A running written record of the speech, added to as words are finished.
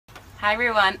Hi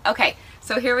everyone. Okay,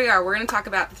 so here we are. We're going to talk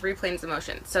about the 3 planes of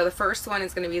motion. So the first one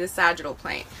is going to be the sagittal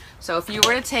plane. So if you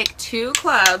were to take 2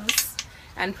 clubs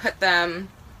and put them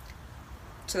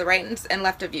to the right and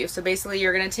left of you. So basically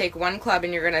you're going to take 1 club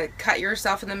and you're going to cut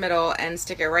yourself in the middle and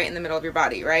stick it right in the middle of your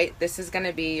body, right? This is going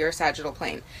to be your sagittal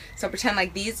plane. So pretend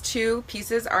like these 2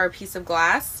 pieces are a piece of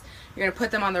glass. You're going to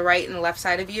put them on the right and the left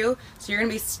side of you. So you're going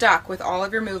to be stuck with all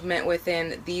of your movement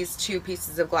within these 2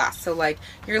 pieces of glass. So like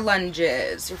your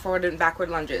lunges, your forward and backward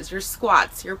lunges, your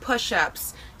squats, your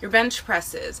push-ups, your bench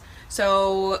presses.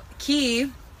 So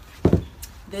key,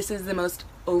 this is the most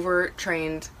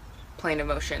overtrained plane of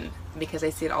motion because I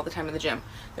see it all the time in the gym.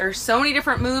 There are so many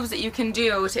different moves that you can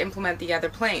do to implement the other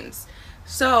planes.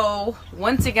 So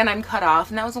once again I'm cut off,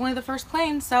 and that was only the first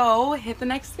plane, so hit the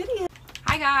next video.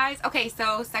 Hi guys. Okay,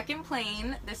 so second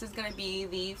plane, this is going to be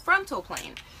the frontal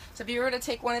plane. So if you were to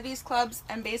take one of these clubs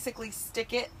and basically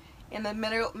stick it in the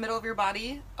middle of your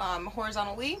body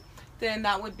horizontally, then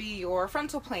that would be your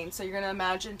frontal plane. So you're going to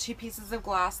imagine 2 pieces of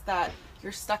glass that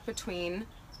you're stuck between,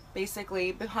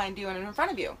 basically behind you and in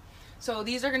front of you. So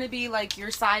these are going to be like your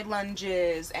side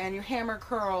lunges and your hammer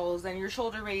curls and your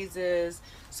shoulder raises.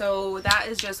 So that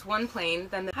is just one plane.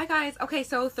 Hi guys. Okay,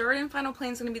 so third and final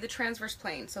plane is going to be the transverse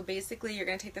plane. So basically you're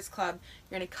going to take this club,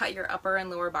 you're going to cut your upper and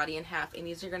lower body in half, and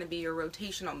these are going to be your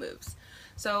rotational moves.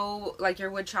 So like your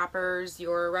wood choppers,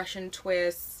 your Russian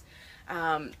twists,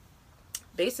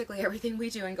 basically everything we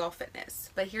do in golf fitness.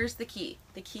 But here's the key.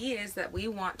 The key is that we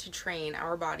want to train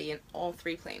our body in all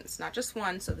 3 planes, not just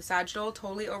one. So the sagittal,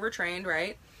 totally overtrained,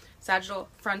 right? Sagittal,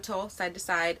 frontal, side to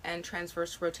side, and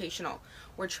transverse, rotational.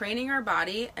 We're training our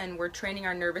body and we're training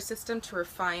our nervous system to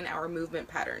refine our movement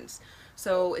patterns.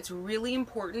 So it's really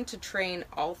important to train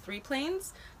all 3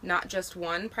 planes, not just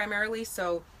one primarily.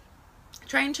 So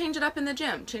try and change it up in the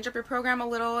gym. Change up your program a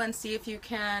little and see if you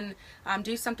can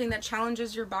do something that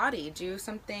challenges your body. Do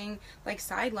something like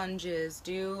side lunges.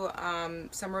 Do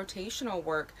some rotational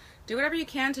work. Do whatever you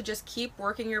can to just keep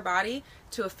working your body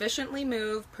to efficiently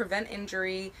move, prevent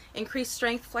injury, increase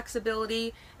strength,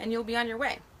 flexibility, and you'll be on your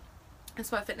way.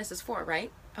 That's what fitness is for,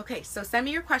 right? Okay, so send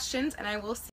me your questions and I will see